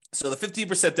 So the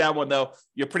 15% down one, though,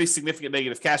 you have pretty significant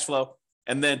negative cash flow.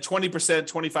 And then 20%,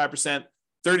 25%,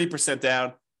 30%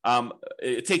 down.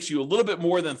 It takes you a little bit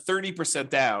more than 30%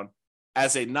 down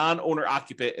as a non-owner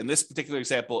occupant in this particular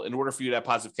example in order for you to have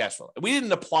positive cash flow. And we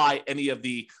didn't apply any of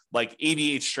the like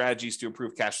 88 strategies to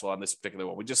improve cash flow on this particular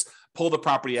one. We just pulled the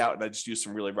property out and I just used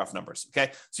some really rough numbers.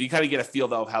 Okay. So you kind of get a feel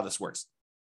though of how this works.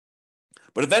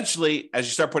 But eventually, as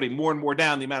you start putting more and more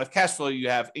down, the amount of cash flow you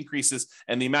have increases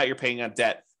and the amount you're paying on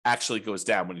debt actually goes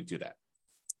down when you do that.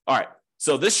 All right.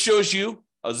 So this shows you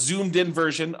a zoomed in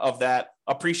version of that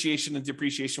appreciation and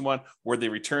depreciation one where the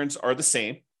returns are the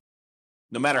same.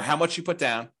 No matter how much you put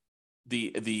down,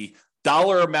 the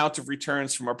dollar amount of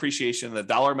returns from appreciation and the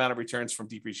dollar amount of returns from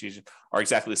depreciation are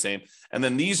exactly the same. And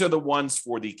then these are the ones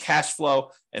for the cash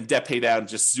flow and debt pay down,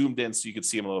 just zoomed in so you can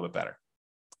see them a little bit better.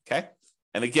 Okay.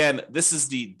 And again, this is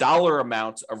the dollar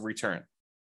amount of return.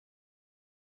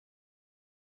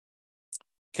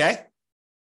 Okay.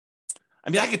 I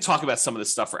mean, I could talk about some of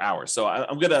this stuff for hours. So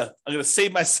I'm gonna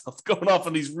save myself going off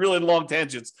on these really long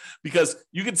tangents, because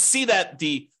you can see that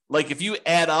if you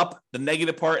add up the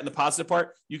negative part and the positive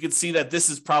part, you can see that this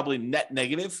is probably net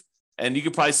negative. And you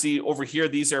can probably see over here,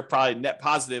 these are probably net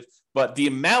positive, but the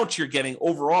amount you're getting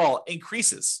overall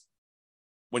increases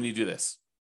when you do this.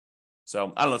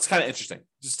 So I don't know, it's kind of interesting.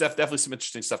 Just definitely some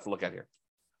interesting stuff to look at here.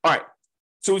 All right.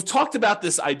 So we've talked about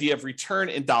this idea of return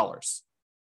in dollars.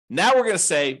 Now we're going to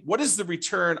say, what is the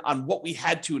return on what we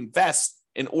had to invest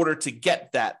in order to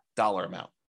get that dollar amount,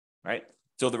 right?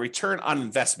 So the return on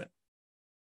investment.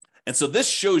 And so this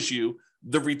shows you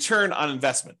the return on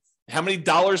investment. How many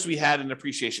dollars we had in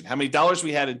appreciation, how many dollars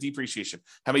we had in depreciation,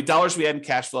 how many dollars we had in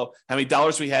cash flow, how many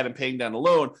dollars we had in paying down a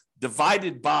loan,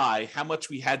 divided by how much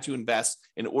we had to invest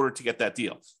in order to get that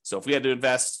deal. So if we had to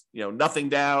invest, nothing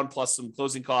down plus some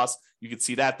closing costs, you could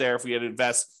see that there. If we had to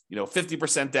invest,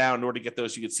 50% down in order to get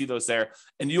those, you could see those there.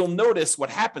 And you'll notice what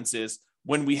happens is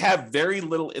when we have very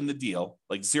little in the deal,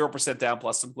 like 0% down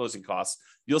plus some closing costs,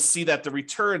 you'll see that the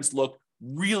returns look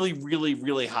really, really,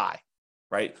 really high,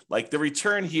 right? Like the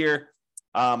return here,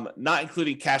 not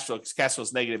including cash flow, because cash flow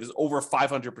is negative, is over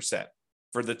 500%.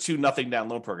 For the two nothing down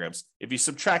loan programs. If you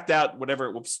subtract out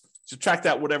whatever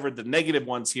the negative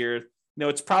ones here,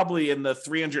 it's probably in the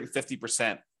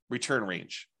 350% return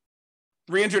range.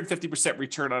 350%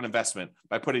 return on investment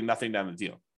by putting nothing down the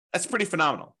deal. That's pretty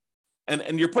phenomenal.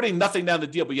 And you're putting nothing down the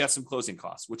deal, but you have some closing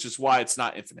costs, which is why it's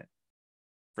not infinite.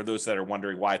 For those that are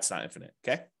wondering why it's not infinite,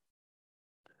 okay?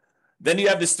 Then you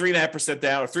have this 3.5%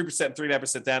 down, or 3%,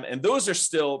 3.5% down, and those are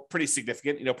still pretty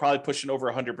significant, probably pushing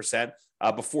over 100%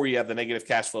 before you have the negative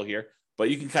cash flow here.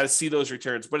 But you can kind of see those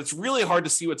returns, but it's really hard to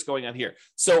see what's going on here.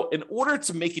 So in order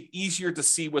to make it easier to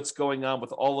see what's going on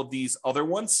with all of these other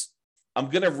ones, I'm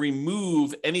going to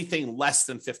remove anything less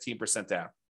than 15% down.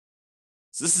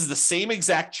 So this is the same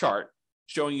exact chart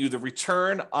showing you the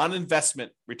return on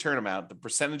investment return amount, the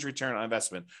percentage return on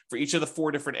investment for each of the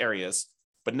four different areas.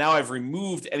 But now I've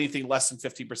removed anything less than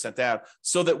 15% down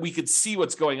so that we could see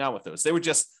what's going on with those. They were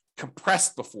just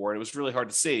compressed before, and it was really hard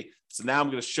to see. So now I'm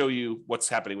going to show you what's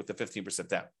happening with the 15%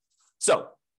 down. So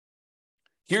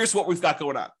here's what we've got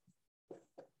going on.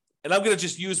 And I'm going to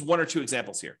just use one or two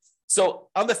examples here. So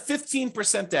on the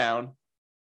 15% down,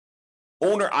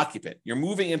 owner occupant, you're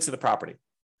moving into the property.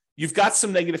 You've got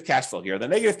some negative cash flow here. The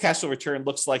negative cash flow return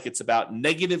looks like it's about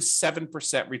negative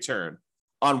 7% return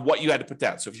on what you had to put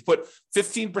down. So if you put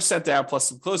 15% down plus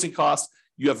some closing costs,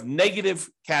 you have negative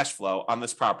cash flow on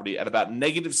this property at about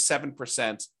negative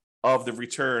 7% of the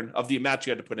return of the amount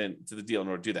you had to put into the deal in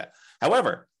order to do that.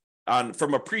 However,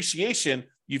 from appreciation,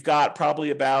 you've got probably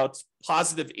about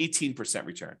positive 18%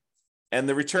 return. And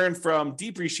the return from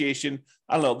depreciation,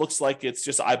 I don't know, it looks like it's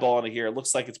just eyeballing it here. It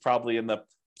looks like it's probably in the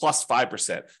plus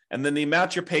 5%. And then the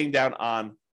amount you're paying down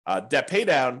on debt pay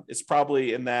down is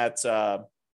probably in that,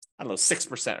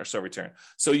 6% or so return.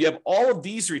 So you have all of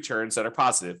these returns that are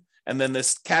positive, and then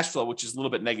this cash flow, which is a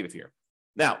little bit negative here.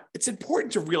 Now, it's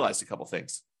important to realize a couple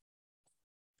things.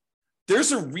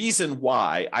 There's a reason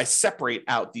why I separate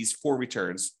out these four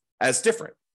returns as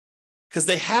different, because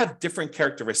they have different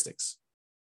characteristics.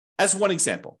 As one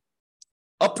example,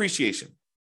 appreciation.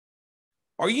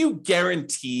 Are you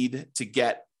guaranteed to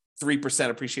get 3%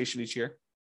 appreciation each year?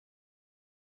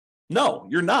 No,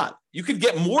 you're not. You could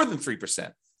get more than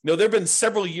 3%. There have been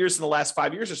several years in the last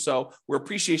 5 years or so where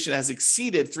appreciation has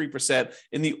exceeded 3%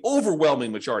 in the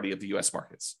overwhelming majority of the US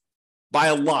markets by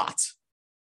a lot,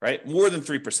 right? More than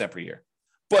 3% per year.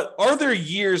 But are there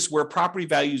years where property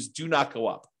values do not go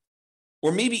up?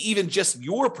 Or maybe even just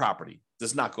your property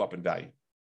does not go up in value?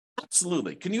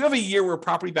 Absolutely. Can you have a year where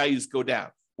property values go down,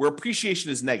 where appreciation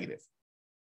is negative?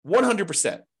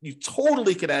 100%. You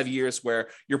totally could have years where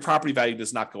your property value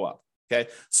does not go up. Okay.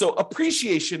 So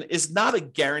appreciation is not a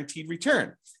guaranteed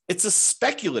return. It's a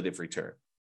speculative return,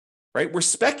 right? We're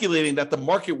speculating that the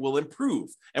market will improve,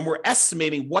 and we're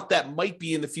estimating what that might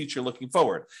be in the future looking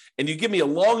forward. And you give me a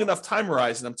long enough time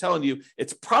horizon, I'm telling you,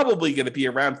 it's probably going to be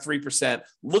around 3%,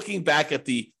 looking back at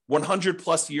the 100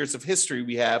 plus years of history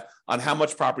we have on how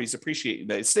much properties appreciate in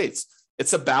the United States.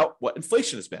 It's about what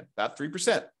inflation has been, about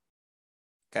 3%.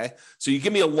 Okay. So you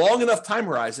give me a long enough time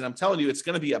horizon, I'm telling you, it's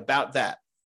going to be about that.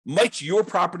 Might your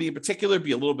property in particular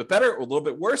be a little bit better or a little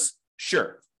bit worse?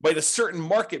 Sure. Might a certain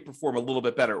market perform a little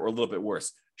bit better or a little bit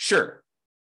worse? Sure.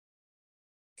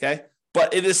 Okay.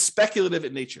 but it is speculative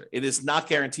in nature. It is not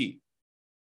guaranteed.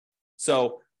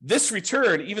 So this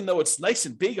return, even though it's nice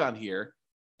and big on here,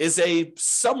 is a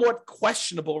somewhat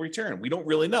questionable return. We don't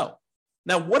really know.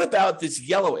 Now, what about this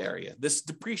yellow area, this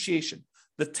depreciation,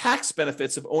 the tax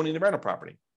benefits of owning the rental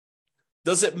property?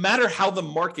 Does it matter how the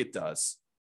market does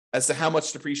as to how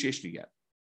much depreciation you get?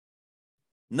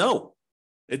 No,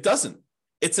 it doesn't.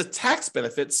 It's a tax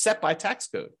benefit set by tax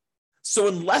code. So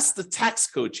unless the tax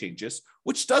code changes,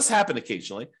 which does happen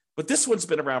occasionally, but this one's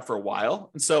been around for a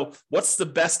while. And so what's the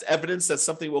best evidence that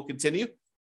something will continue?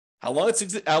 How long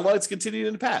it's continued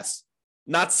in the past.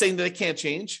 Not saying that it can't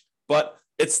change, but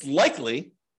it's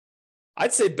likely,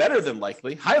 I'd say better than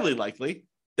likely, highly likely,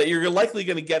 that you're likely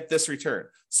going to get this return.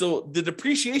 So the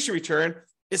depreciation return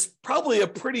is probably a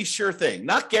pretty sure thing.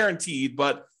 Not guaranteed,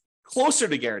 but closer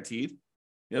to guaranteed.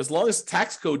 As long as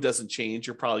tax code doesn't change,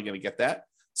 you're probably going to get that.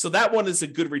 So that one is a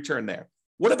good return there.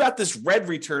 What about this red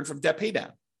return from debt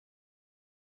paydown?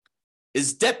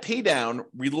 Is debt paydown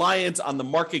reliant on the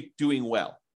market doing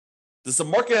well? Does the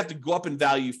market have to go up in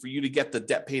value for you to get the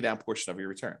debt paydown portion of your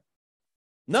return?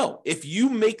 No. If you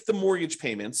make the mortgage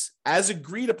payments as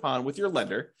agreed upon with your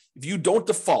lender, if you don't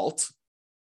default,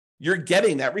 you're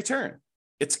getting that return.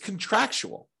 It's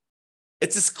contractual.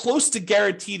 It's as close to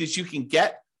guaranteed as you can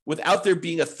get without there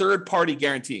being a third party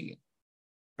guaranteeing it,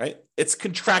 right? It's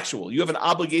contractual. You have an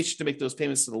obligation to make those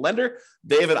payments to the lender.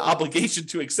 They have an obligation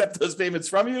to accept those payments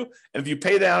from you. And if you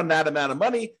pay down that amount of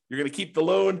money, you're going to keep the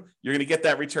loan. You're going to get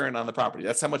that return on the property.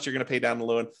 That's how much you're going to pay down the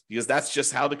loan, because that's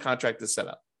just how the contract is set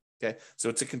up. Okay. So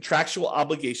it's a contractual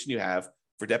obligation you have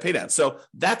for debt paydown. So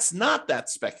that's not that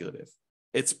speculative.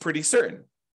 It's pretty certain.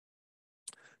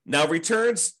 Now,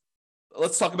 returns,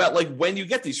 let's talk about like when you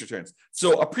get these returns.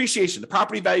 So appreciation, the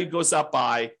property value goes up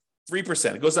by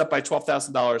 3%. It goes up by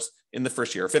 $12,000 in the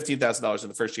first year, or $15,000 in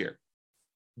the first year.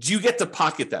 Do you get to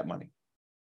pocket that money?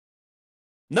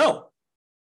 No.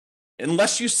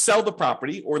 Unless you sell the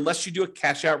property or unless you do a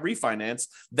cash out refinance,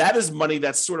 that is money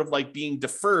that's sort of like being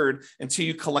deferred until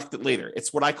you collect it later.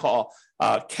 It's what I call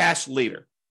cash later.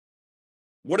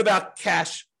 What about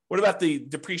cash? What about the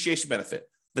depreciation benefit?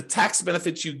 The tax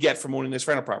benefits you get from owning this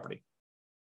rental property.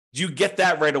 Do you get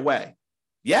that right away?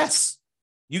 Yes,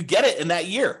 you get it in that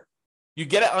year. You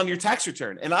get it on your tax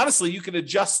return. And honestly, you can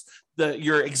adjust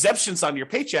your exemptions on your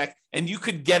paycheck and you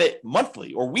could get it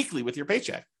monthly or weekly with your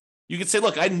paycheck. You could say,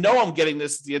 look, I know I'm getting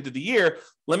this at the end of the year.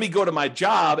 Let me go to my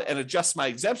job and adjust my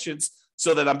exemptions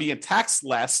so that I'm being taxed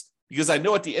less, because I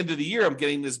know at the end of the year, I'm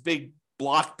getting this big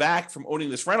block back from owning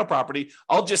this rental property.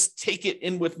 I'll just take it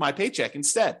in with my paycheck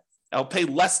instead. I'll pay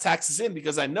less taxes in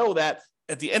because I know that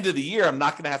at the end of the year, I'm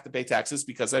not going to have to pay taxes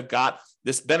because I've got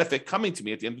this benefit coming to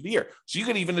me at the end of the year. So you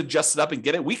can even adjust it up and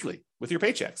get it weekly with your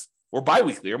paychecks, or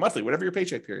biweekly or monthly, whatever your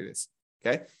paycheck period is.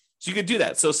 Okay. So you could do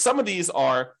that. So some of these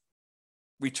are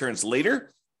returns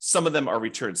later. Some of them are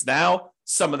returns now.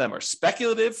 Some of them are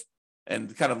speculative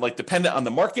and kind of like dependent on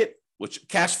the market, which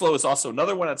cash flow is also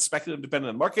another one that's speculative, dependent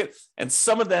on the market. And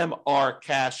some of them are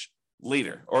cash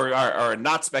later, or are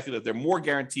not speculative. They're more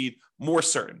guaranteed, more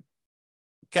certain.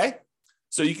 Okay.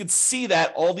 So you can see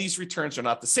that all these returns are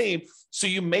not the same. So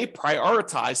you may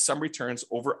prioritize some returns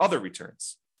over other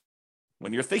returns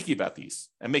when you're thinking about these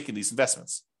and making these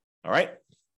investments. All right.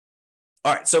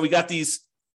 All right. So we got these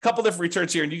couple different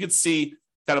returns here, and you can see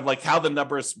kind of like how the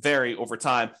numbers vary over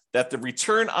time, that the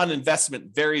return on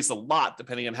investment varies a lot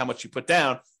depending on how much you put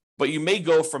down, but you may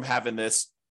go from having this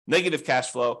negative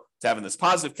cash flow to having this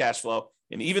positive cash flow.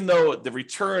 And even though the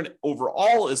return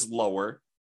overall is lower,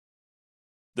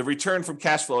 the return from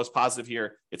cash flow is positive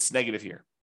here, it's negative here,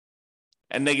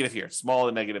 and negative here, small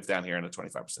and negative down here, and a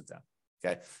 25% down.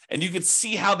 Okay. And you can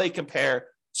see how they compare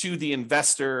to the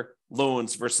investor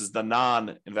loans versus the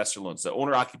non-investor loans, the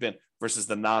owner-occupant versus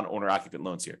the non-owner-occupant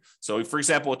loans here. So, for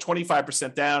example, a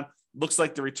 25% down looks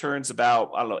like the return's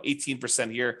about,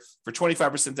 18% here. For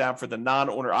 25% down for the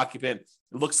non-owner-occupant, it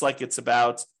looks like it's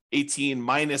about 18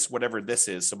 minus whatever this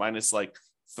is. So minus like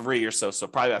 3 or so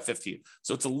probably about 15.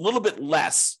 So it's a little bit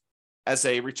less as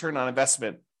a return on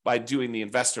investment by doing the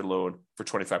investor loan for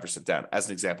 25% down, as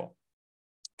an example.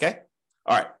 Okay.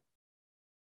 All right.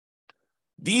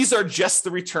 These are just the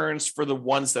returns for the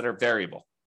ones that are variable.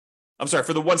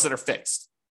 For the ones that are fixed.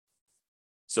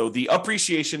 So the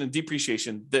appreciation and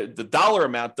depreciation, the dollar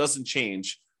amount doesn't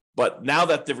change, but now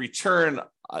that the return,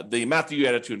 the amount that you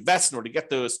had to invest in order to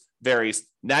get those varies,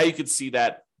 now you can see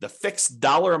that the fixed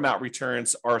dollar amount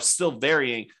returns are still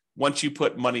varying once you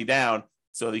put money down,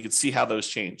 so you can see how those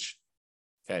change,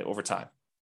 okay, over time.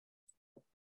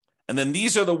 And then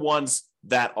these are the ones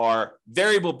that are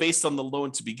variable based on the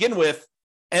loan to begin with,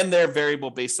 and they're variable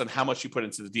based on how much you put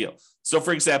into the deal. So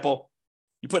for example,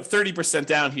 You put 30%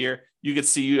 down here, you can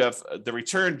see you have the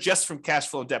return just from cash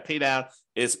flow and debt pay down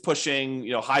is pushing,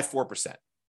 high 4%.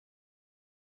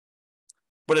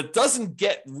 But it doesn't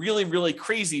get really, really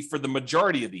crazy for the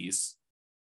majority of these,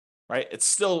 right? It's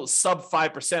still sub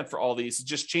 5% for all these. It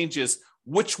just changes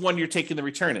which one you're taking the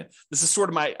return in. This is sort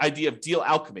of my idea of deal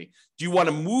alchemy. Do you want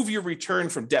to move your return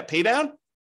from debt pay down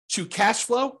to cash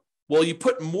flow? Well, you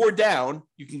put more down,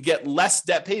 you can get less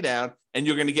debt pay down, and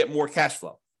you're going to get more cash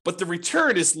flow. But the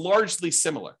return is largely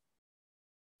similar,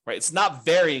 right? It's not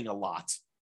varying a lot,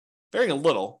 varying a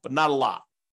little, but not a lot.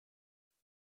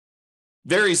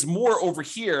 Varies more over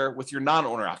here with your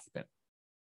non-owner occupant.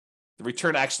 The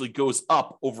return actually goes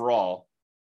up overall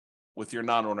with your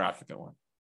non-owner occupant one.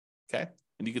 Okay.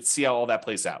 And you can see how all that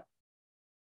plays out.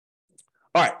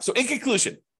 All right. So in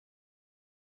conclusion,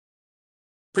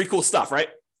 pretty cool stuff, right?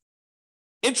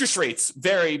 Interest rates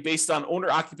vary based on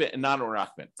owner occupant and non-owner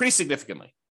occupant pretty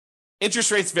significantly. Interest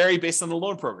rates vary based on the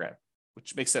loan program,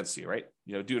 which makes sense to you, right?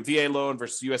 Doing VA loan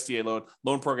versus USDA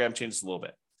loan program changes a little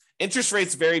bit. Interest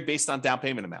rates vary based on down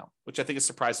payment amount, which I think is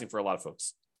surprising for a lot of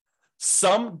folks.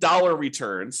 Some dollar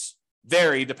returns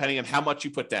vary depending on how much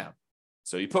you put down.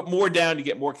 So you put more down, you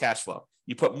get more cash flow.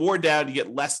 You put more down, you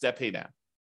get less debt pay down.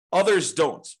 Others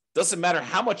don't. Doesn't matter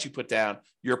how much you put down,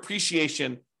 your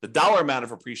appreciation, the dollar amount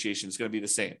of appreciation is going to be the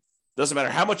same. Doesn't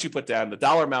matter how much you put down, the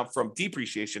dollar amount from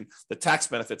depreciation, the tax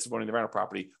benefits of owning the rental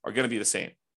property are going to be the same.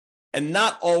 And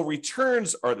not all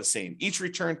returns are the same. Each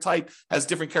return type has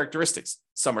different characteristics.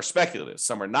 Some are speculative,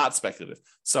 some are not speculative.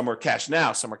 Some are cash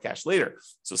now, some are cash later.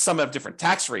 So some have different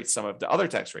tax rates, some have the other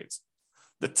tax rates.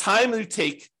 The time you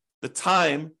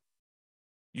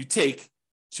take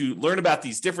to learn about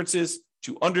these differences,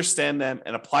 to understand them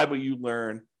and apply what you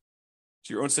learn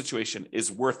to your own situation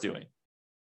is worth doing.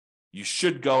 You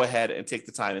should go ahead and take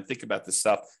the time and think about this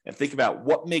stuff and think about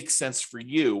what makes sense for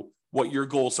you, what your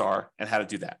goals are, and how to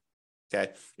do that.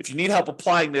 Okay. If you need help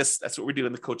applying this, that's what we're doing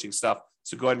in the coaching stuff.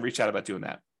 So go ahead and reach out about doing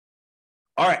that.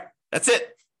 All right. That's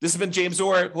it. This has been James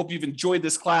Orr. Hope you've enjoyed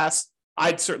this class.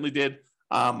 I certainly did.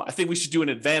 I think we should do an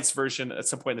advanced version at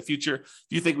some point in the future. If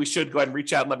you think we should, go ahead and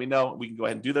reach out and let me know. We can go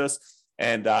ahead and do those.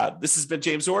 And this has been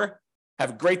James Orr.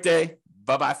 Have a great day.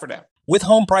 Bye-bye for now. With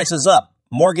home prices up,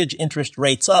 mortgage interest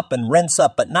rates up, and rents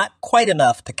up, but not quite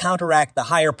enough to counteract the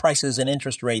higher prices and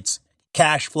interest rates,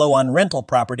 cash flow on rental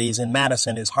properties in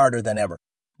Madison is harder than ever.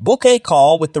 Book a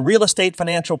call with the Real Estate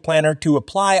Financial Planner to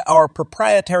apply our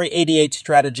proprietary 88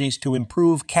 strategies to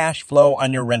improve cash flow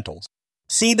on your rentals.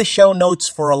 See the show notes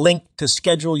for a link to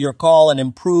schedule your call and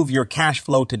improve your cash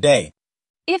flow today.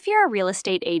 If you're a real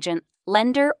estate agent,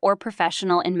 lender, or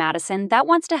professional in Madison that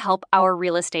wants to help our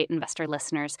real estate investor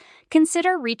listeners,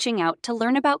 consider reaching out to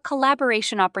learn about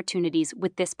collaboration opportunities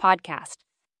with this podcast.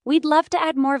 We'd love to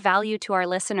add more value to our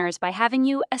listeners by having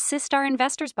you assist our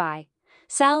investors buy,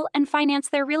 sell, and finance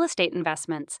their real estate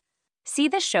investments. See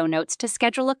the show notes to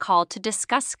schedule a call to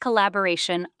discuss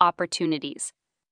collaboration opportunities.